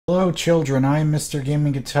Hello children, I'm Mr.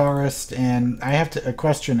 Gaming Guitarist, and I have a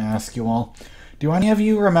question to ask you all. Do any of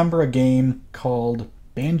you remember a game called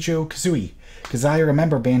Banjo-Kazooie? Because I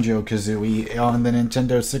remember Banjo-Kazooie on the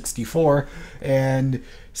Nintendo 64, and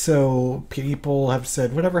so people have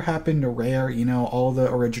said, whatever happened to Rare? You know, all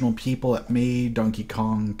the original people that made Donkey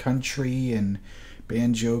Kong Country and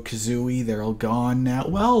Banjo-Kazooie, they're all gone now.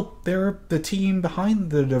 Well, they're the team behind,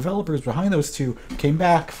 the developers behind those two came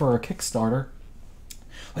back for a Kickstarter,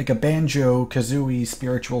 like a Banjo-Kazooie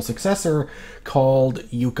spiritual successor called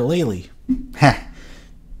Yooka-Laylee.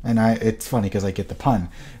 And it's funny because I get the pun.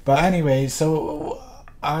 But anyway, so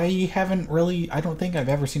I don't think I've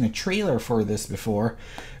ever seen a trailer for this before.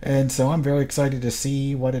 And so I'm very excited to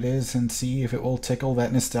see what it is and see if it will tickle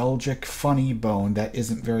that nostalgic funny bone that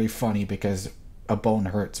isn't very funny because a bone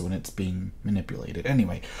hurts when it's being manipulated.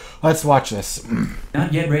 Anyway, let's watch this.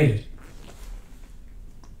 Not yet rated.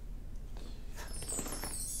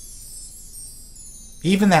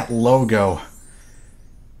 Even that logo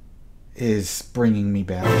is bringing me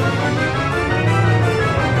back.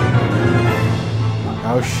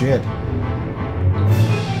 Oh shit.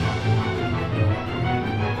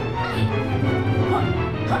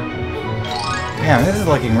 Yeah, this is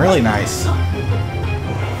looking really nice.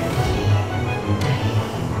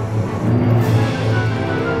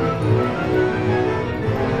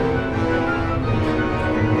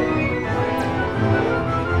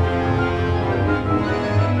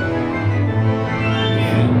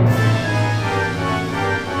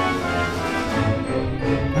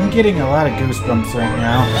 I'm getting a lot of goosebumps right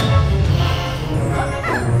now.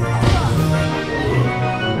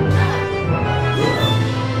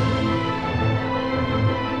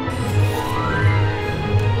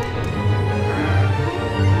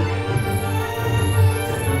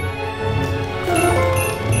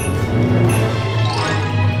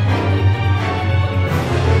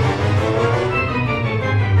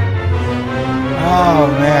 Oh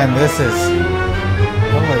man, this is...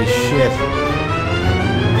 holy shit.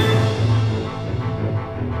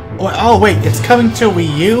 Oh wait, it's coming to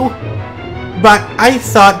Wii U? But I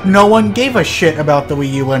thought no one gave a shit about the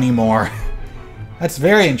Wii U anymore. That's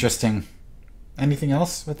very interesting. Anything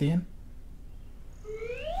else at the end?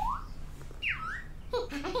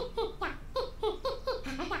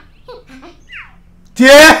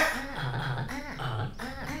 Yeah!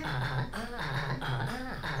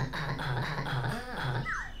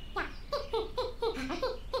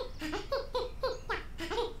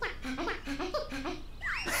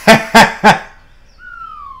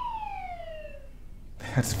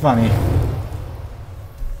 That's funny.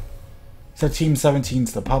 So Team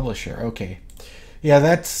 17's the publisher. Okay. Yeah,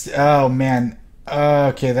 that's... oh, man.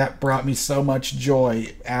 Okay, that brought me so much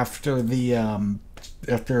joy after the,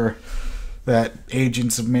 after that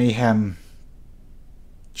Agents of Mayhem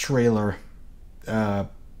trailer.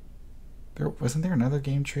 Wasn't there another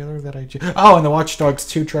game trailer that I... oh, and the Watch Dogs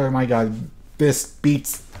 2 trailer. My god, this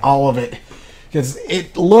beats all of it. Because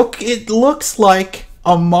it looks like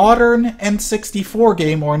a modern N64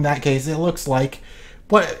 game, or in that case, it looks like,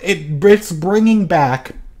 but it's bringing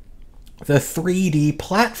back the 3D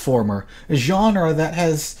platformer, a genre that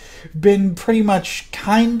has been pretty much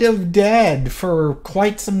kind of dead for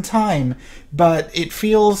quite some time, but it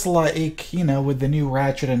feels like, you know, with the new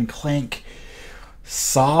Ratchet and Clank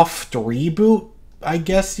soft reboot, I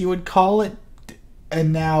guess you would call it,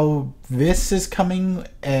 and now this is coming,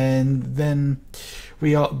 and then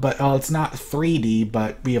it's not 3D,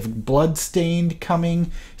 but we have Bloodstained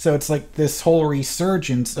coming, so it's like this whole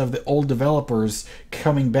resurgence of the old developers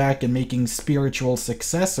coming back and making spiritual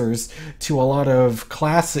successors to a lot of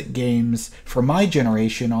classic games from my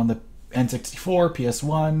generation on the N64,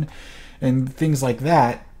 PS1, and things like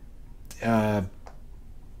that.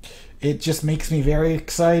 It just makes me very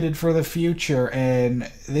excited for the future, and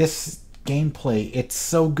this gameplay, it's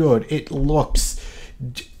so good.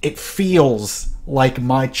 It feels like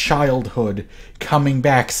my childhood coming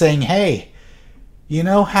back, saying, hey, you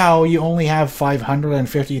know how you only have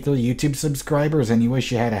 553 YouTube subscribers and you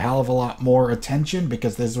wish you had a hell of a lot more attention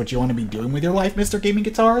because this is what you want to be doing with your life, Mr. Gaming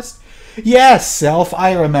Guitarist? Yes, self,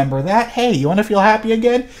 I remember that. Hey, you want to feel happy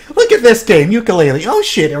again? Look at this game, Yooka-Laylee. Oh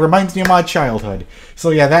shit, it reminds me of my childhood. So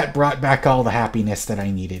yeah, that brought back all the happiness that I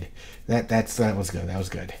needed. That was good. That was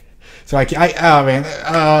good. So oh man,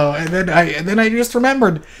 and then I just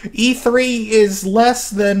remembered, E3 is less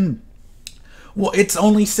than, well, it's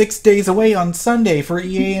only 6 days away on Sunday for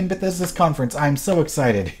EA and Bethesda's conference. I'm so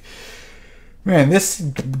excited. Man,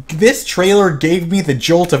 this trailer gave me the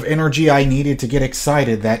jolt of energy I needed to get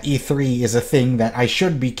excited that E3 is a thing that I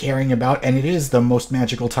should be caring about, and it is the most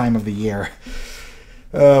magical time of the year.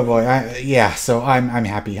 Oh boy, yeah. So I'm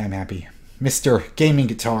happy. I'm happy. Mr. Gaming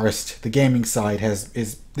Guitarist, the gaming side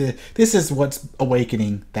this is what's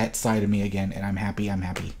awakening that side of me again, and I'm happy. I'm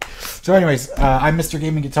happy. So, anyways, I'm Mr.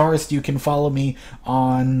 Gaming Guitarist. You can follow me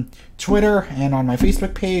on Twitter and on my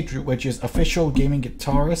Facebook page, which is Official Gaming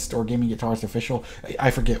Guitarist or Gaming Guitarist Official. I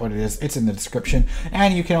forget what it is. It's in the description.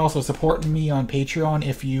 And you can also support me on Patreon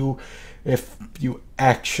if you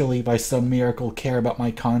actually, by some miracle, care about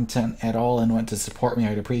my content at all and want to support me.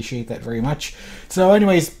 I'd appreciate that very much. So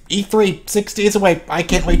anyways, E3, 6 days away. I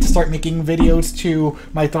can't wait to start making videos to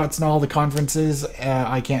my thoughts on all the conferences.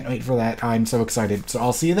 I can't wait for that. I'm so excited. So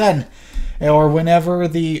I'll see you then. Or whenever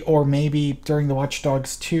or maybe during the Watch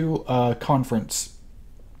Dogs 2 conference.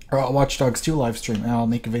 Or Watch Dogs 2 live stream. And I'll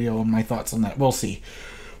make a video on my thoughts on that. We'll see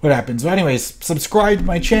what happens. But anyways, subscribe to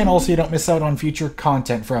my channel so you don't miss out on future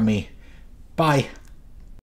content from me. Bye.